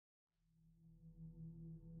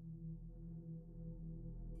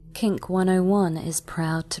Kink 101 is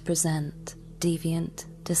proud to present Deviant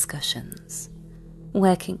Discussions,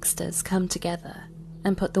 where kinksters come together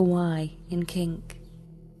and put the Y in kink.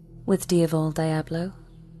 With Diavol Diablo,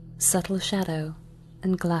 Subtle Shadow,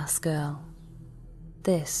 and Glass Girl.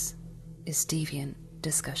 This is Deviant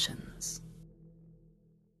Discussions.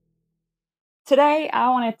 Today, I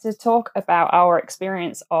wanted to talk about our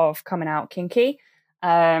experience of coming out kinky.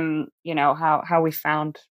 How we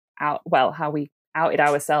found out, how we outed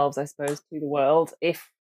ourselves, I suppose, to the world,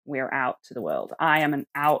 if we're out to the world. I am an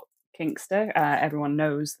out kinkster. Everyone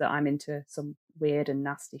knows that I'm into some weird and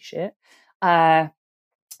nasty shit. So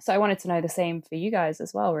I wanted to know the same for you guys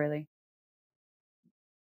as well, really.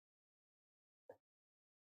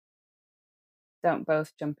 Don't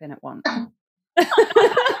both jump in at once.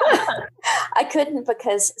 I couldn't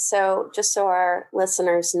because, just so our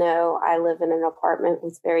listeners know, I live in an apartment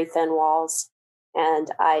with very thin walls,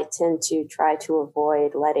 and I tend to try to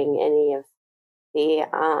avoid letting any of the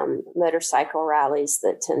motorcycle rallies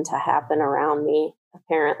that tend to happen around me,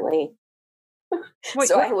 apparently. What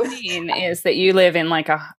you mean is that you live in like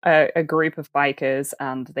a group of bikers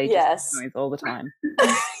and they just make noise all the time.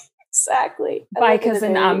 Exactly. Bikers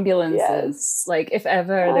and ambulances. Yes. Like if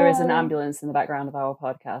ever there is an ambulance in the background of our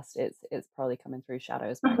podcast, it's probably coming through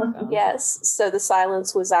Shadow's microphone. Yes. So the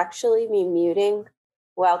silence was actually me muting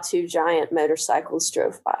while two giant motorcycles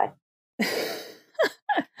drove by.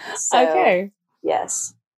 Okay.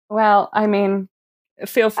 Yes. Well, I mean,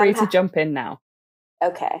 feel free to jump in now.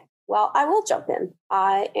 Okay. Well, I will jump in.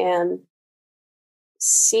 I am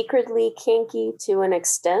secretly kinky to an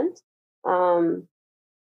extent. In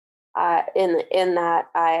that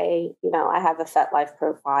I have a FetLife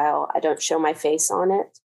profile. I don't show my face on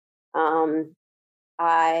it.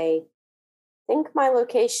 I think my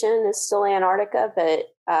location is still Antarctica, but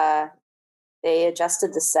they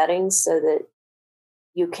adjusted the settings so that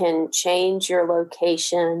you can change your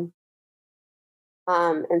location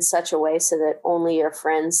in such a way so that only your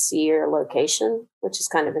friends see your location, which is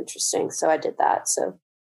kind of interesting. So I did that. So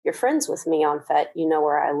you're friends with me on Fet, you know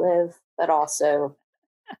where I live, but also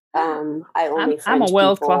I only I'm a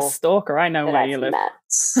world-class stalker. I know where you live.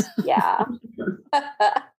 Yeah.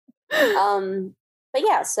 But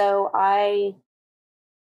yeah, so I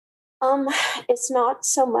it's not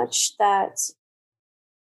so much that.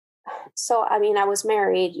 So I mean, I was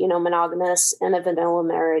married, monogamous in a vanilla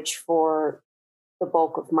marriage for the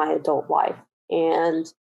bulk of my adult life,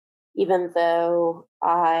 and even though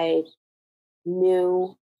I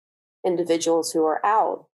knew individuals who were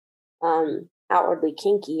outwardly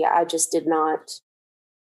kinky, I just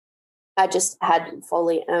hadn't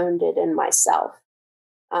fully owned it in myself.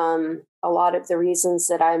 A lot of the reasons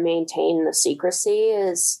that I maintain the secrecy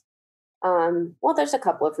is, there's a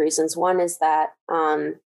couple of reasons. One is that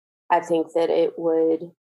I think that it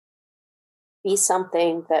would be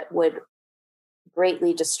something that would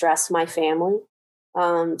greatly distress my family.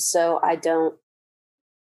 So I don't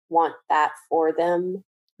want that for them.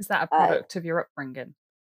 Is that a product of your upbringing?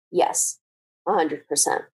 Yes, 100%.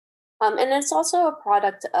 And it's also a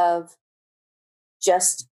product of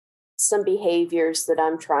just some behaviors that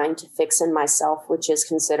I'm trying to fix in myself, which is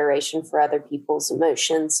consideration for other people's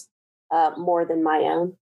emotions more than my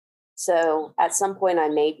own. So at some point I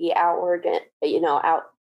may be outwardly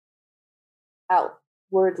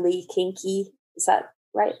kinky. Is that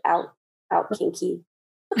right? Out kinky.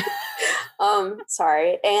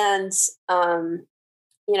 Sorry. And,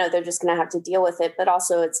 they're just going to have to deal with it. But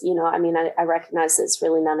also it's, I recognize that it's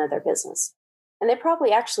really none of their business. And they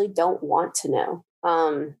probably actually don't want to know.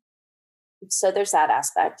 So there's that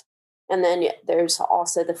aspect. And then there's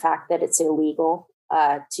also the fact that it's illegal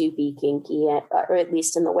to be kinky, or at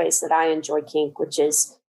least in the ways that I enjoy kink, which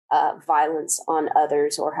is violence on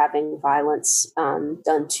others or having violence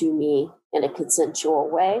done to me in a consensual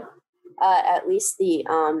way. At least the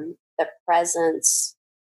presence.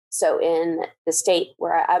 So in the state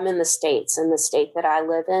where I'm in the States, in the state that I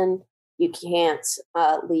live in, you can't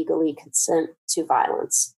legally consent to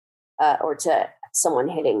violence or to someone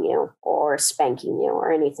hitting you or spanking you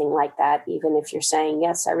or anything like that, even if you're saying,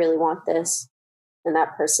 yes, I really want this. And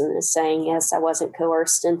that person is saying, yes, I wasn't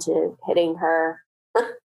coerced into hitting her.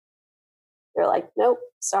 They're like, nope,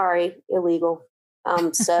 sorry, illegal.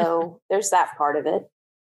 So there's that part of it.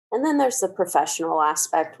 And then there's the professional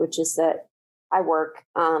aspect, which is that I work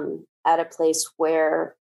at a place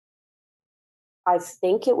where I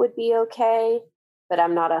think it would be okay, but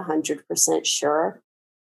I'm not 100% sure.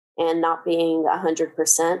 And not being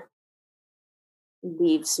 100%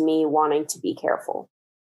 leaves me wanting to be careful.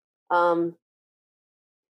 But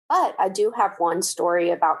I do have one story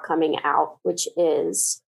about coming out, which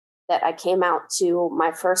is that I came out to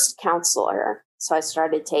my first counselor. So I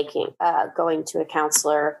started going to a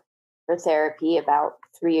counselor for therapy about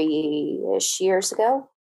 3-ish years ago.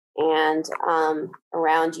 And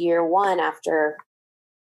around year one, after,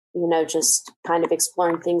 just kind of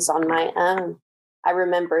exploring things on my own, I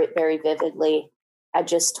remember it very vividly. I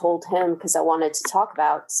just told him because I wanted to talk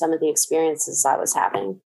about some of the experiences I was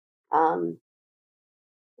having.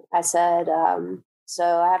 I said,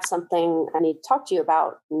 so I have something I need to talk to you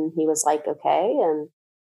about. And he was like, okay. And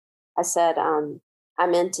I said, I'm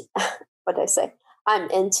into, what did I say? I'm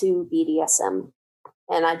into BDSM.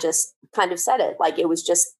 And I just kind of said it like it was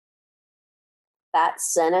just that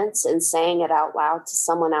sentence, and saying it out loud to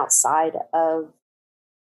someone outside of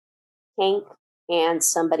kink and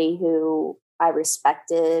somebody who I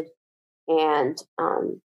respected and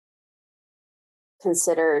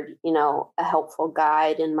considered, a helpful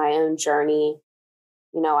guide in my own journey.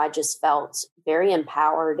 I just felt very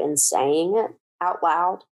empowered in saying it out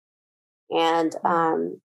loud. And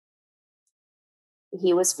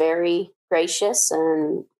he was very gracious,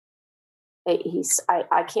 and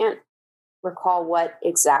I can't recall what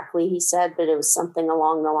exactly he said, but it was something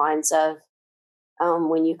along the lines of,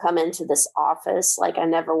 when you come into this office, like, I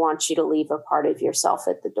never want you to leave a part of yourself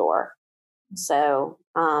at the door. So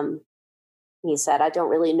he said, I don't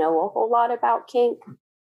really know a whole lot about kink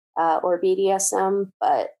or BDSM,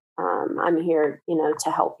 but I'm here,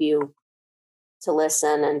 to help you to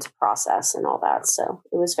listen and to process and all that. So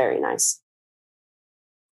it was very nice.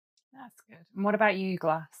 That's good. And what about you,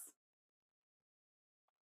 Glass?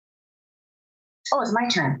 Oh, it's my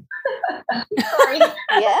turn. Sorry.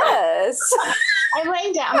 Yes. I'm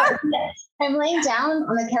laying down. I'm laying down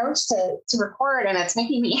on the couch to record, and it's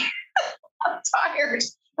making me I'm tired.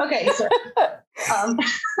 Okay, so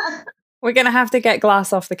we're gonna have to get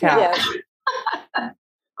Glass off the couch. Yeah.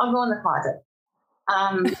 I'll go in the closet.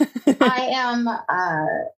 I am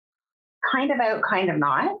kind of out, kind of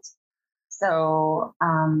not. So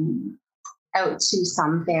out to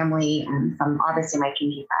some family and some, obviously, my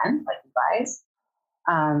kinky friends, like you guys.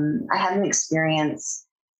 I had an experience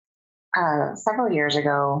several years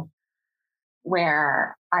ago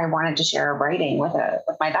where I wanted to share a writing with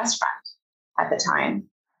my best friend at the time.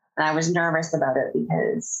 And I was nervous about it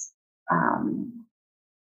because,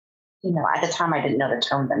 at the time I didn't know the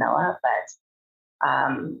term vanilla, but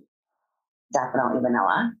definitely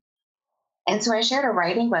vanilla. And so I shared a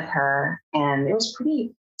writing with her, and it was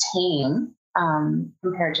pretty tame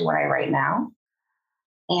compared to what I write now.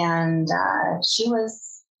 And she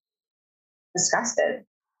was disgusted.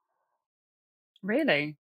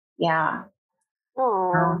 Really? Yeah.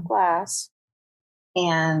 Oh, Glass.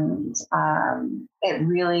 And it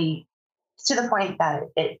really, to the point that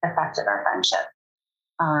it affected our friendship.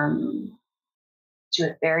 She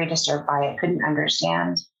was very disturbed by it, couldn't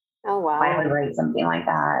understand Oh, wow. why I would write something like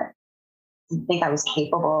that. Didn't think I was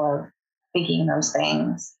capable of thinking those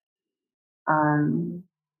things.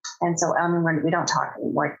 And so, we don't talk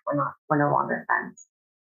anymore. We're no longer friends.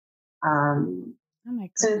 Oh my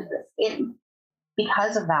goodness. So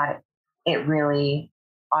because of that, it really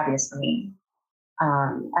obviously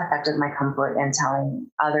affected my comfort in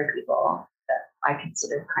telling other people that I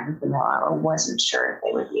considered kind of vanilla or wasn't sure if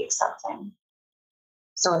they would be accepting.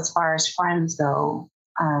 So as far as friends go,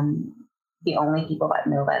 the only people that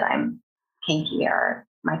know that I'm kinky are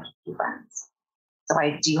my kinky friends. So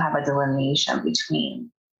I do have a delineation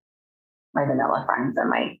between my vanilla friends and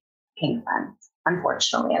my kink friends.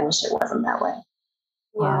 Unfortunately, I wish it wasn't that way.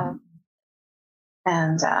 Yeah.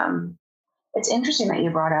 And it's interesting that you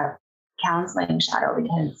brought up counseling, Shadow,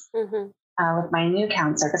 because with my new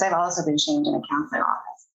counselor, because I've also been shamed in a counseling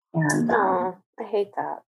office. And I hate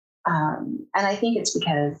that. And I think it's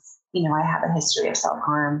because, I have a history of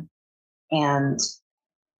self-harm, and,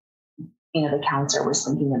 the counselor was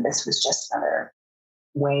thinking that this was just another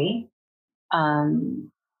way.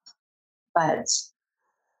 But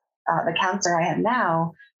the counselor I have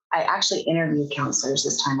now, I actually interviewed counselors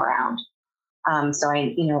this time around. So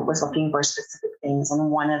I, was looking for specific things, and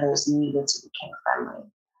one of those needed to be kink friendly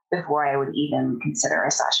before I would even consider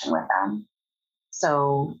a session with them.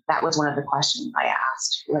 So that was one of the questions I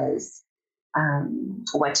asked was,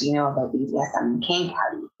 what do you know about BDSM and kink? How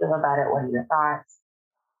do you feel about it? What are your thoughts?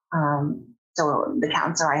 So the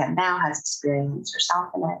counselor I have now has experience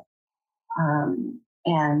herself in it.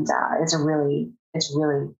 And it's really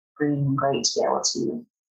freeing and great to be able to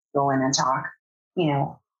go in and talk,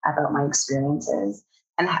 about my experiences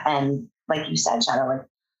and like you said, Shadow, like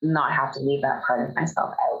not have to leave that part of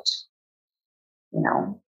myself out,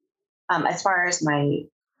 as far as my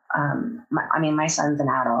son's an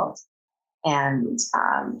adult, and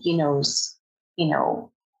he knows,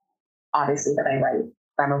 obviously that I write.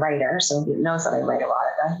 I'm a writer, so he knows that I write a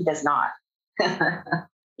lot. He does not.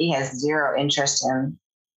 He has zero interest in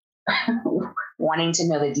wanting to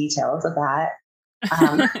know the details of that.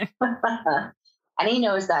 And he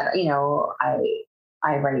knows that,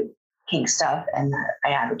 I write kink stuff and that I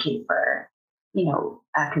advocate for,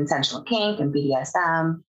 consensual kink and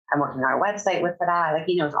BDSM. I'm working on a website with that. Like,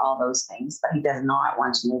 he knows all those things, but he does not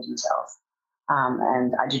want to know details.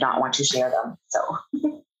 And I do not want to share them. So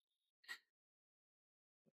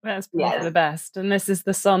that's probably for the best. And this is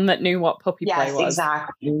the son that knew what puppy play was.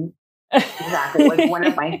 Exactly. Exactly. Like, one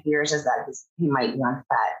of my fears is that he might be on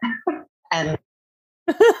set and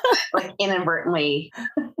like inadvertently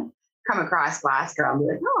come across Glass Girl and be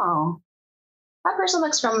like, oh, that person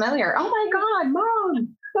looks familiar. Oh my God,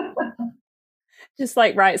 Mom. Just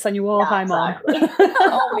like writes on your wall, hi, exactly. Mom.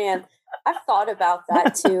 Oh man, I've thought about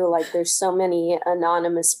that too. Like, there's so many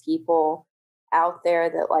anonymous people out there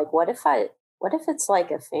that, like, what if it's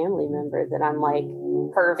like a family member that I'm like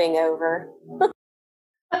perving over?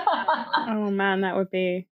 Oh man, that would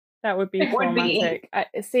be traumatic.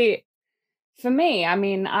 See, for me, I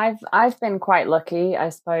mean, I've been quite lucky, I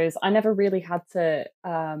suppose. I never really had to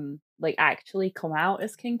like actually come out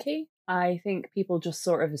as kinky. I think people just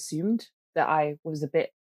sort of assumed that I was a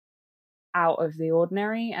bit out of the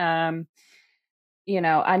ordinary. I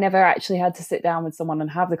never actually had to sit down with someone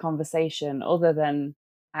and have the conversation, other than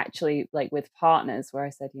actually like with partners where I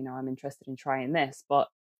said, I'm interested in trying this. But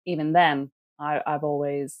even then, I've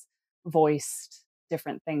always voiced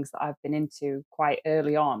different things that I've been into quite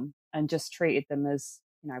early on and just treated them as,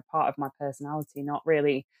 part of my personality, not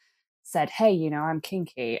really said, hey, I'm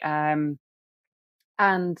kinky.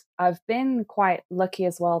 And I've been quite lucky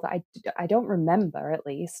as well that I don't remember, at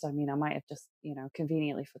least. I mean, I might have just,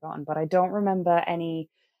 conveniently forgotten, but I don't remember any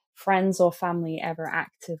friends or family ever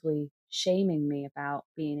actively shaming me about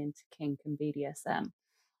being into kink and BDSM.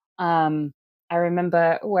 I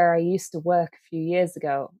remember where I used to work a few years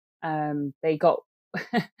ago,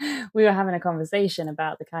 we were having a conversation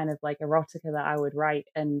about the kind of like erotica that I would write.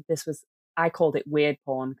 And I called it weird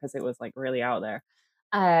porn because it was like really out there.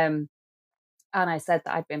 And I said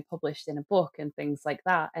that I'd been published in a book and things like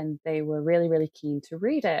that. And they were really, really keen to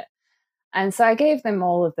read it. And so I gave them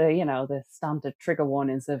all of the, the standard trigger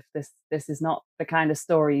warnings of this is not the kind of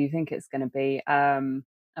story you think it's going to be,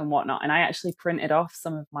 and whatnot. And I actually printed off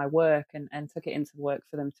some of my work and took it into work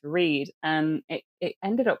for them to read. And it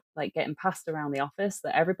ended up like getting passed around the office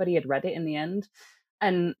that everybody had read it in the end.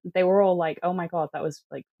 And they were all like, oh my God, that was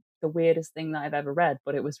like the weirdest thing that I've ever read,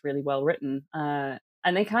 but it was really well written. And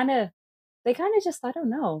they kind of just, I don't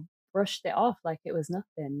know, brushed it off like it was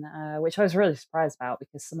nothing, which I was really surprised about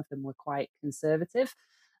because some of them were quite conservative.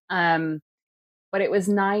 But it was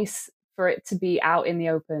nice for it to be out in the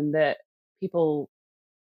open that people,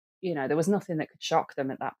 there was nothing that could shock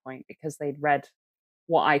them at that point because they'd read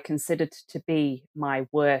what I considered to be my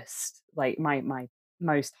worst, like my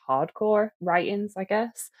most hardcore writings, I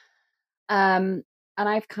guess. And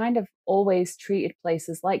I've kind of always treated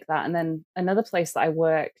places like that. And then another place that I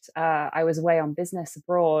worked, I was away on business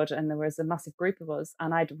abroad and there was a massive group of us.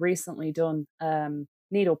 And I'd recently done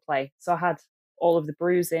needle play. So I had all of the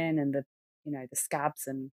bruising and the scabs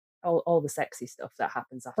and all the sexy stuff that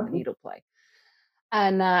happens after needle play.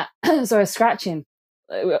 And so I was scratching,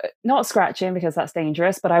 not scratching because that's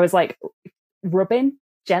dangerous, but I was like rubbing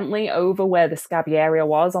gently over where the scabby area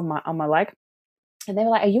was on my leg. And they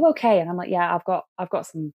were like, "Are you okay?" And I'm like, "Yeah, I've got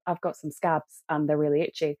some scabs and they're really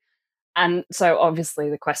itchy." And so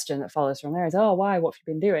obviously the question that follows from there is, "Oh, why? What have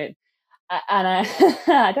you been doing?" And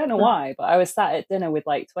I don't know why, but I was sat at dinner with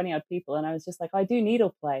like 20 odd people and I was just like, "I do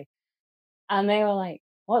needle play." And they were like,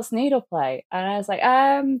 "What's needle play?" And I was like,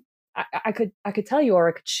 I could tell you or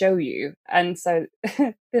I could show you." And so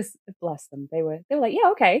this, bless them, they were like,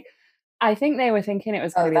 "Yeah, okay." I think they were thinking it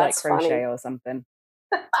was going to be like crochet funny. Or something.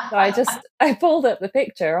 So I pulled up the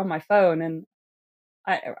picture on my phone and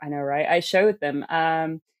I know, right? I showed them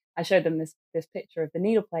this picture of the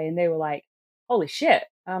needle play and they were like, "Holy shit."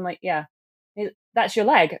 And I'm like, "Yeah, that's your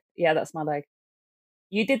leg?" "Yeah, that's my leg."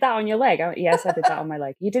 "You did that on your leg?" "Yes, I did that on my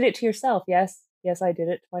leg." "You did it to yourself?" "Yes, I did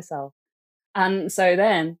it to myself." And so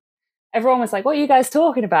then everyone was like, "What are you guys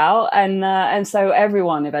talking about?" And so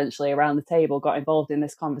everyone eventually around the table got involved in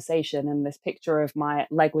this conversation and this picture of my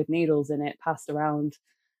leg with needles in it passed around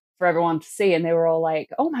for everyone to see. And they were all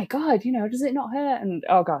like, "Oh my God, does it not hurt?" And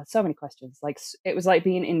oh God, so many questions. Like it was like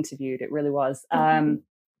being interviewed. It really was.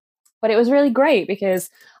 But it was really great because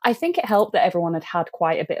I think it helped that everyone had had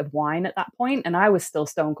quite a bit of wine at that point and I was still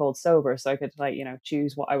stone cold sober. So I could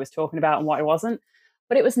choose what I was talking about and what I wasn't.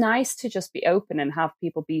 But it was nice to just be open and have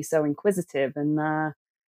people be so inquisitive. And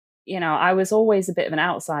I was always a bit of an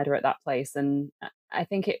outsider at that place, and I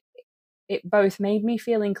think it both made me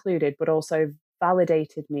feel included, but also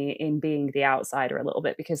validated me in being the outsider a little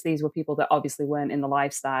bit, because these were people that obviously weren't in the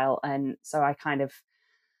lifestyle, and so I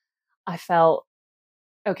felt,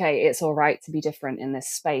 okay, it's all right to be different in this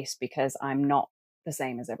space because I'm not the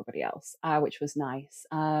same as everybody else, which was nice.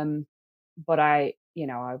 But I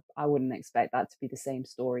wouldn't expect that to be the same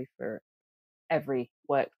story for every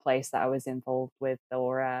workplace that I was involved with,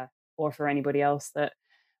 or for anybody else that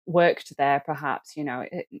worked there. Perhaps,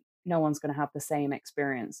 no one's going to have the same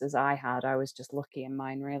experience as I had. I was just lucky in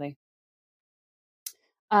mine, really.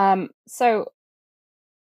 So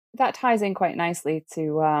that ties in quite nicely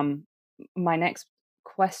to my next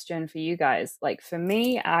question for you guys. Like, for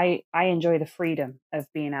me, I enjoy the freedom of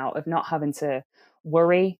being out, of not having to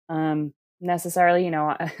worry necessarily.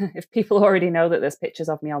 If people already know that there's pictures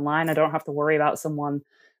of me online, I don't have to worry about someone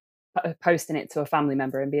posting it to a family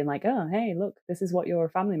member and being like, oh, hey, look, this is what your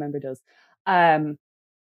family member does.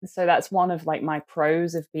 So that's one of like my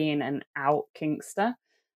pros of being an out kinkster.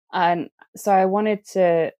 And so I wanted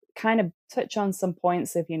to kind of touch on some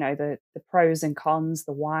points of, the pros and cons,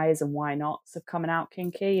 the whys and why nots of coming out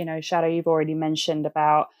kinky. Shadow, you've already mentioned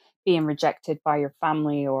about being rejected by your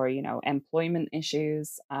family, or, employment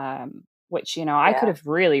issues, which, I could have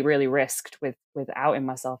really, really risked with outing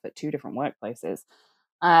myself at 2 different workplaces.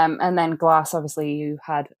 And then Glass, obviously, you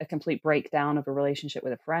had a complete breakdown of a relationship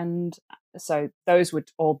with a friend. So those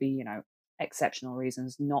would all be, exceptional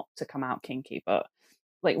reasons not to come out kinky. But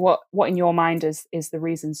like, what in your mind is the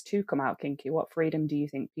reasons to come out kinky? What freedom do you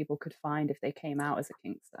think people could find if they came out as a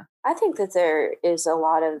kinkster? I think that there is a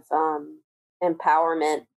lot of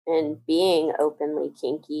empowerment in being openly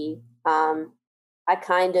kinky. I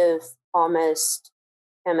kind of almost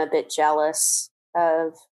am a bit jealous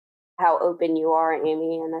of how open you are,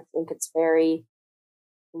 Amy, and I think it's very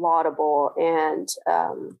laudable, and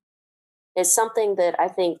is something that I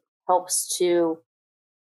think helps to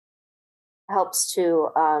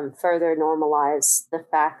further normalize the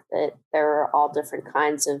fact that there are all different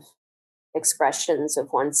kinds of expressions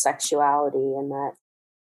of one's sexuality, and that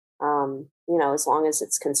as long as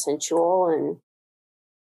it's consensual and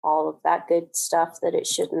all of that good stuff, that it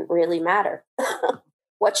shouldn't really matter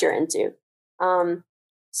what you're into.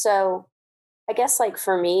 So I guess, like,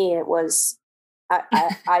 for me, it was,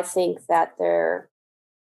 I think that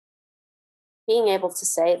being able to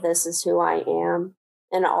say, this is who I am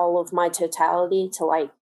in all of my totality, to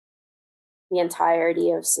like the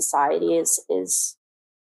entirety of society, is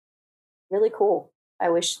really cool. I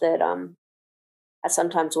wish that, I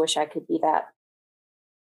sometimes wish I could be that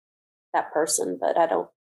person, but I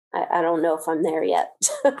don't know if I'm there yet.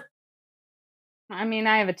 I mean,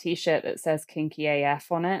 I have a t-shirt that says kinky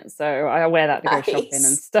AF on it, so I wear that to go shopping and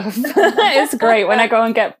stuff. It's great when I go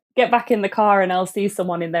and get back in the car and I'll see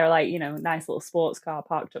someone in their, like, nice little sports car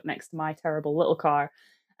parked up next to my terrible little car,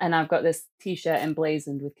 and I've got this t-shirt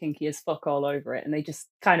emblazoned with kinky as fuck all over it, and they just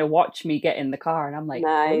kind of watch me get in the car, and I'm like,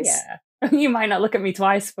 nice. Oh yeah. You might not look at me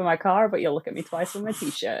twice for my car, but you'll look at me twice for my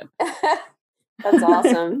t-shirt. That's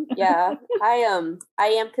awesome. Yeah. I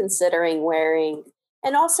am considering wearing.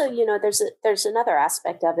 And also, there's another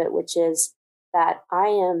aspect of it, which is that I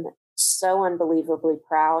am so unbelievably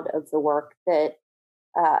proud of the work that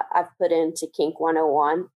I've put into Kink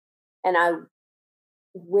 101. And I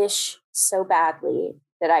wish so badly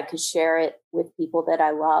that I could share it with people that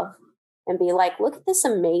I love and be like, look at this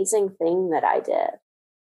amazing thing that I did.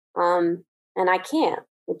 And I can't,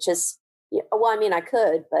 which is, well, I mean, I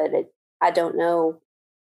could, but I don't know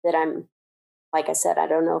that I'm, like I said, I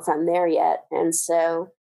don't know if I'm there yet. And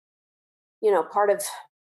so, part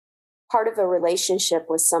of a relationship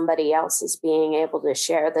with somebody else is being able to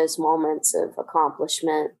share those moments of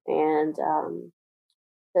accomplishment and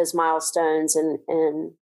those milestones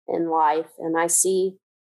in life. And I see,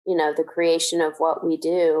 the creation of what we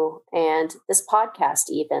do, and this podcast,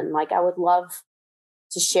 even, like, I would love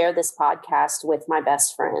to share this podcast with my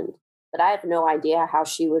best friend, but I have no idea how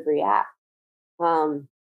she would react.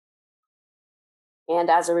 And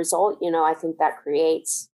as a result, I think that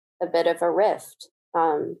creates a bit of a rift,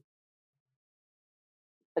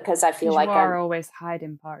 because I feel like you are always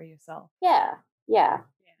hiding part of yourself. Yeah.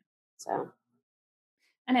 So,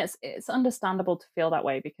 and it's understandable to feel that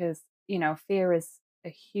way, because fear is a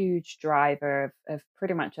huge driver of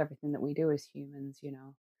pretty much everything that we do as humans.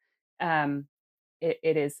 It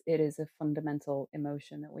is a fundamental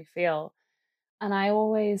emotion that we feel, and I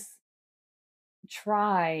always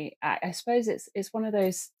try, I suppose it's one of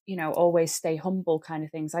those, always stay humble kind of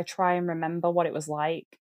things. I try and remember what it was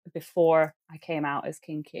like before I came out as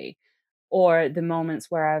kinky, or the moments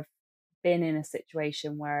where I've been in a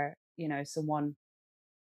situation where, someone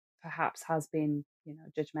perhaps has been,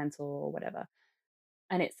 judgmental or whatever.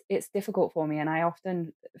 And it's difficult for me, and I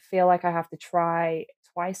often feel like I have to try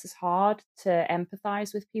twice as hard to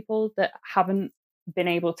empathize with people that haven't been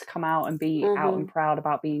able to come out and be out and Mm-hmm. proud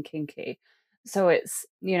about being kinky. So it's,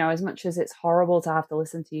 as much as it's horrible to have to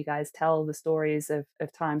listen to you guys tell the stories of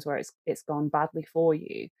times where it's gone badly for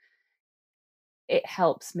you, it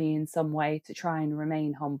helps me in some way to try and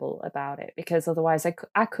remain humble about it, because otherwise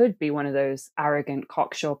I could be one of those arrogant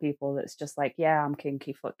cocksure people that's just like, yeah, I'm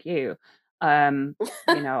kinky, fuck you. And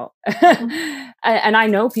I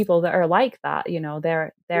know people that are like that.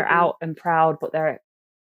 They're Mm-hmm. out and proud, but they're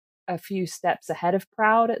a few steps ahead of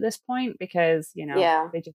proud at this point, because Yeah.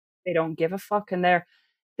 they don't give a fuck, and they're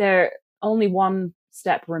only one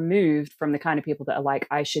step removed from the kind of people that are like,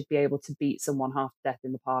 I should be able to beat someone half to death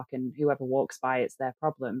in the park, and whoever walks by, it's their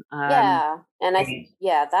problem. Yeah. And Right.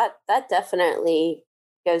 that definitely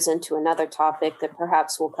goes into another topic that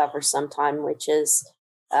perhaps we'll cover sometime, which is,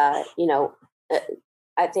 uh,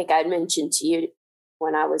 I think I mentioned to you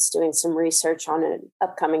when I was doing some research on an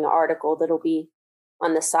upcoming article that'll be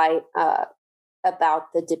on the site,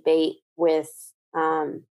 about the debate with,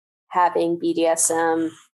 having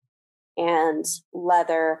BDSM and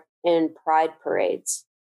leather in pride parades,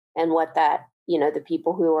 and what that, the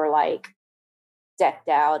people who are like decked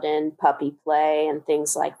out in puppy play and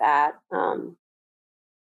things like that.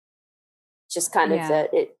 Just kind of Yeah.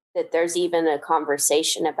 that there's even a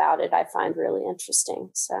conversation about it, I find really interesting.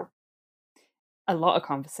 So, A lot of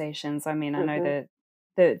conversations. I mean, I know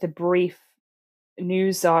mm-hmm. the brief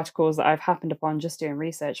news articles that I've happened upon just doing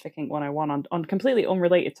research for Kink 101 on completely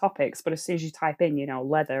unrelated topics, but as soon as you type in,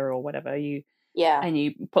 leather or whatever, Yeah. and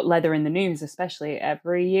you put leather in the news, especially,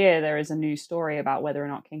 every year there is a new story about whether or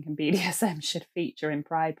not kink and BDSM should feature in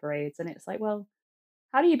pride parades. And it's like, well,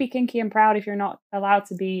 how do you be kinky and proud if you're not allowed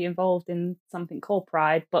to be involved in something called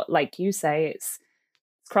pride? But like you say, it's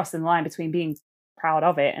crossing the line between being proud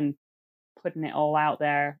of it and putting it all out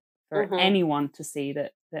there for Mm-hmm. anyone to see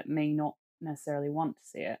that may not necessarily want to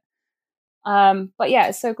see it. But yeah,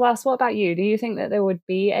 so Glass, what about you? Do you think that there would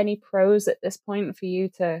be any pros at this point for you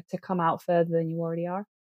to come out further than you already are?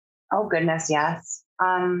 Oh goodness, yes.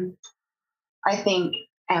 I think,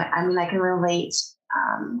 and I mean, I can relate,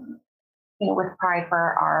 with Pride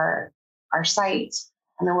for our site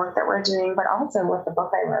and the work that we're doing, but also with the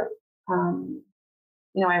book I wrote.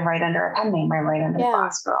 I write under a pen name. I write under Yeah.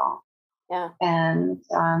 Glass Girl, Yeah. and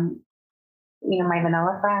my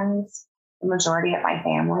vanilla friends, the majority of my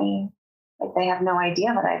family, like they have no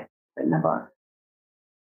idea that I've written a book,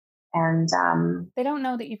 and They don't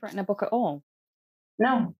know that you've written a book at all.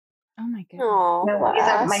 no, Oh my goodness. Oh, no,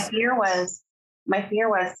 because my Glass. fear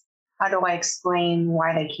was, how do I explain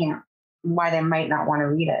why they might not want to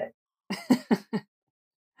read it?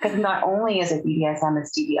 Because not only is it BDSM,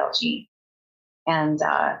 it's DBLG, and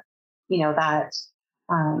that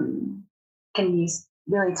can be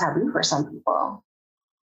really taboo for some people.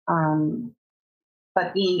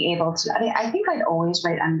 But being able to, I think I'd always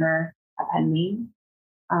write under a pen name,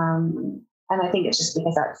 and I think it's just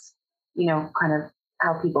because that's kind of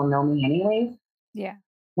how people know me anyway. Yeah.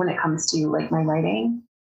 When it comes to like my writing,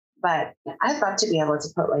 but I'd love to be able to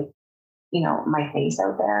put my face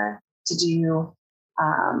out there to do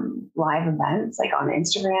live events like on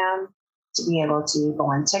Instagram, to be able to go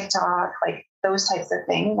on TikTok, like those types of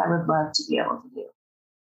things. I would love to be able to do.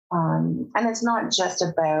 And it's not just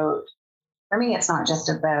about, for me, it's not just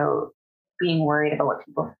about being worried about what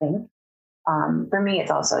people think. For me,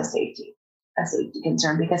 it's also a safety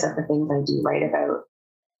concern because of the things I do write about.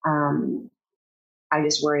 I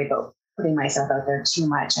just worry about putting myself out there too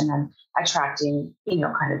much and then attracting,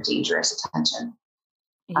 kind of dangerous attention.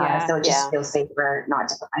 Yeah. So it just feels safer not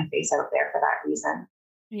to put my face out there for that reason.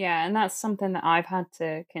 Yeah, and that's something that I've had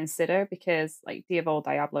to consider, because like Diavol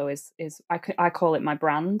Diablo is I call it my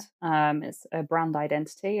brand. It's a brand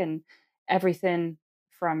identity, and everything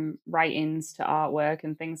from writings to artwork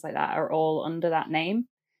and things like that are all under that name.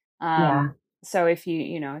 Yeah. So if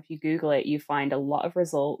if you Google it, you find a lot of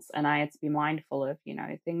results, and I had to be mindful of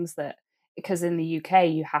things that, because in the UK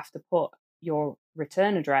you have to put your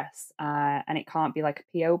return address, and it can't be like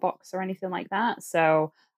a PO box or anything like that.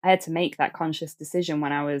 So I had to make that conscious decision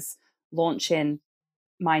when I was launching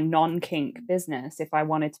my non-kink business. If I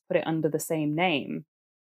wanted to put it under the same name,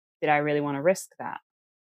 did I really want to risk that?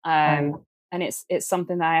 Right. And it's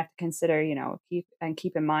something that I have to consider,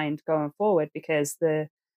 keep in mind going forward, because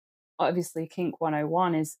obviously Kink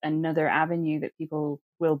 101 is another avenue that people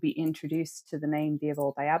will be introduced to the name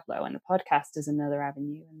Diavol Diablo, and the podcast is another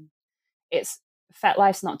avenue. And it's,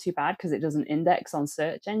 FetLife's not too bad because it doesn't index on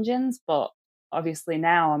search engines, but obviously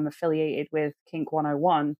now I'm affiliated with Kink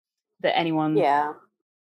 101, that anyone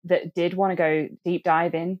that did want to go deep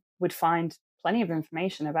dive in would find plenty of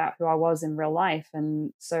information about who I was in real life.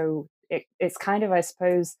 And so it's kind of, I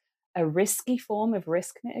suppose, a risky form of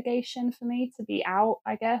risk mitigation for me to be out,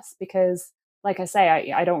 I guess, because like I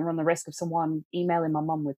say, I don't run the risk of someone emailing my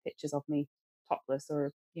mum with pictures of me topless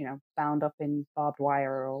or, bound up in barbed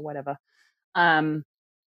wire or whatever.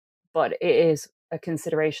 But it is a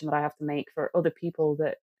consideration that I have to make for other people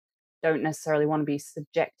that don't necessarily want to be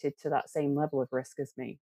subjected to that same level of risk as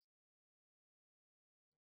me.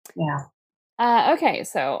 Yeah. Okay,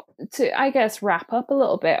 so to, I guess, wrap up a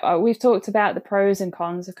little bit, we've talked about the pros and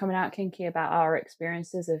cons of coming out kinky, about our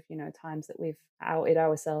experiences of, times that we've outed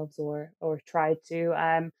ourselves or tried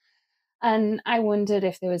to. And I wondered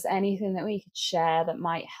if there was anything that we could share that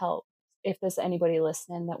might help, if there's anybody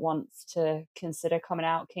listening that wants to consider coming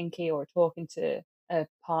out kinky or talking to a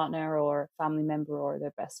partner or family member or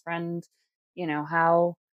their best friend.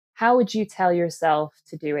 How would you tell yourself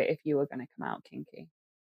to do it if you were going to come out kinky?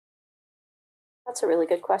 That's a really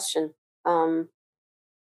good question.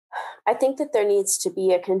 I think that there needs to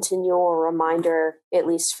be a continual reminder, at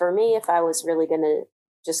least for me, if I was really going to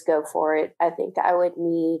just go for it. I think I would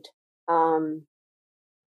need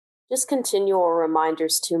just continual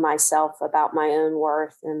reminders to myself about my own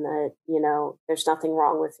worth, and that, there's nothing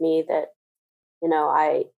wrong with me, that,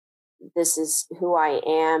 this is who I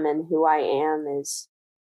am, and who I am is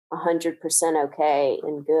 100% okay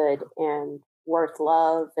and good and worth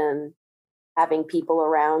love, and having people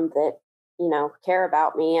around that, care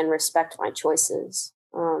about me and respect my choices.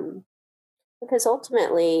 Because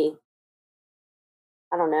ultimately,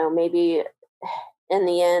 I don't know, maybe in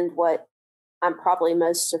the end, what I'm probably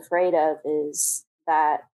most afraid of is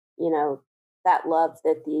that, that love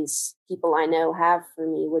that these people I know have for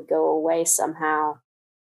me would go away somehow,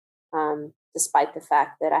 despite the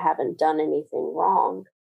fact that I haven't done anything wrong.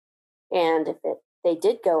 And if they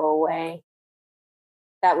did go away,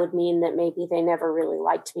 that would mean that maybe they never really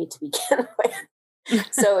liked me to begin with.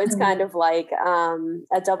 So it's kind of like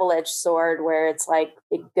a double-edged sword, where it's like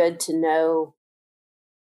good to know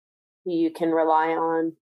who you can rely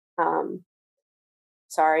on.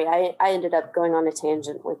 Sorry, I ended up going on a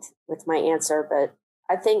tangent with my answer, but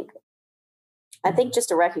I think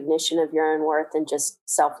just a recognition of your own worth and just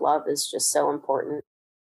self-love is just so important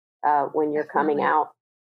when you're coming out.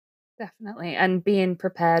 Definitely. And being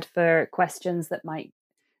prepared for questions that might.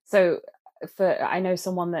 So I know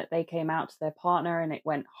someone that they came out to their partner and it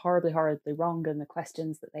went horribly, horribly wrong. And the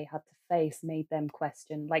questions that they had to face made them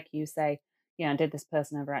question, like you say, did this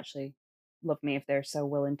person ever actually love me if they're so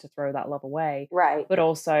willing to throw that love away? Right. But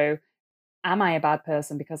also, am I a bad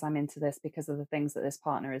person because I'm into this because of the things that this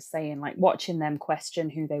partner is saying? Like, watching them question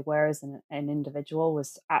who they were as an individual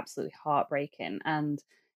was absolutely heartbreaking. And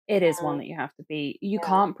it is one that you have to be, you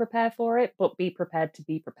can't prepare for it, but be prepared to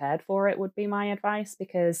be prepared for it would be my advice,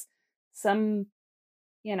 because some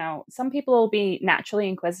people will be naturally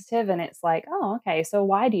inquisitive and it's like, oh, okay, so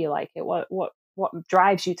why do you like it? What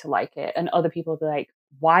drives you to like it? And other people will be like,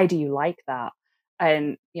 why do you like that?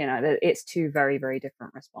 And, it's two very, very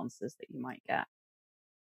different responses that you might get.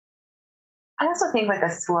 I also think like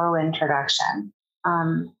a slow introduction.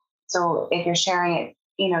 So if you're sharing it,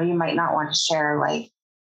 you might not want to share like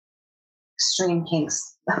extreme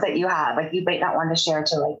kinks that you have. Like you might not want to share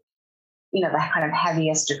to like, the kind of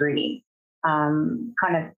heaviest degree. Kind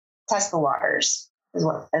of test the waters is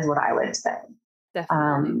what I would say.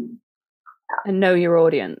 Definitely. And know your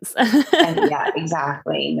audience. And yeah,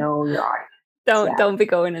 exactly. Know your audience. Don't be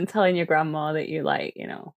going and telling your grandma that you like,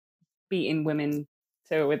 beating women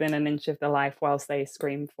to within an inch of their life whilst they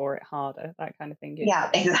scream for it harder, that kind of thing. Yeah,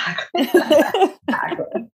 exactly.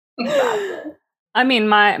 Exactly. I mean,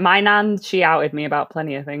 my nan, she outed me about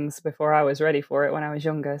plenty of things before I was ready for it when I was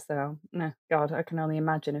younger. So, no, God, I can only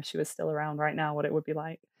imagine if she was still around right now what it would be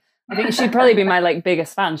like. I think she'd probably be my like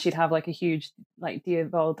biggest fan. She'd have like a huge like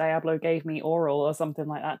Diavol Diablo gave me oral or something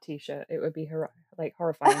like that T-shirt. It would be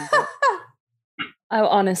horrifying. But oh,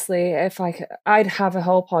 honestly, if I could, I'd have a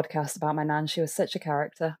whole podcast about my nan. She was such a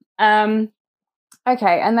character.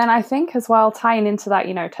 Okay, and then I think as well, tying into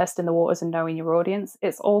that, testing the waters and knowing your audience,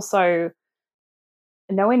 it's also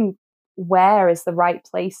knowing where is the right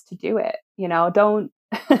place to do it. Don't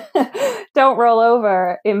don't roll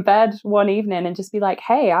over in bed one evening and just be like,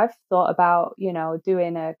 hey, I've thought about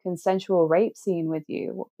doing a consensual rape scene with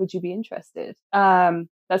you, would you be interested?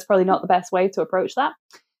 That's probably not the best way to approach that.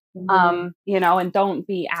 And don't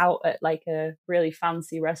be out at like a really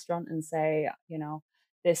fancy restaurant and say,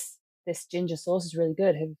 this ginger sauce is really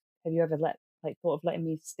good, have you ever let like thought of letting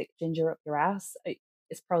me stick ginger up your ass,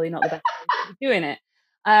 it's probably not the best way to be doing it.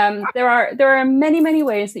 There are many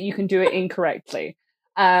ways that you can do it incorrectly.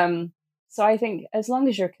 So I think as long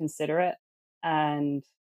as you're considerate and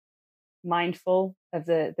mindful of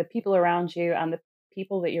the people around you and the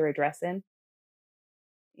people that you're addressing,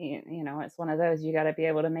 you know, it's one of those, you got to be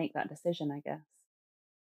able to make that decision, I guess.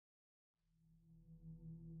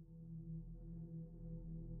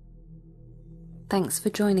 Thanks for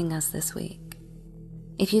joining us this week.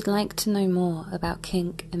 If you'd like to know more about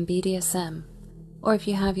kink and BDSM, or if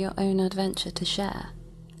you have your own adventure to share,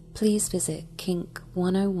 please visit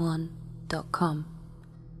kink101.com.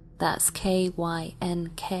 That's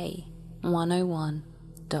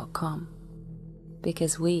KYNK101.com.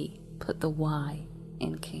 Because we put the Y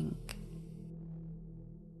in kink.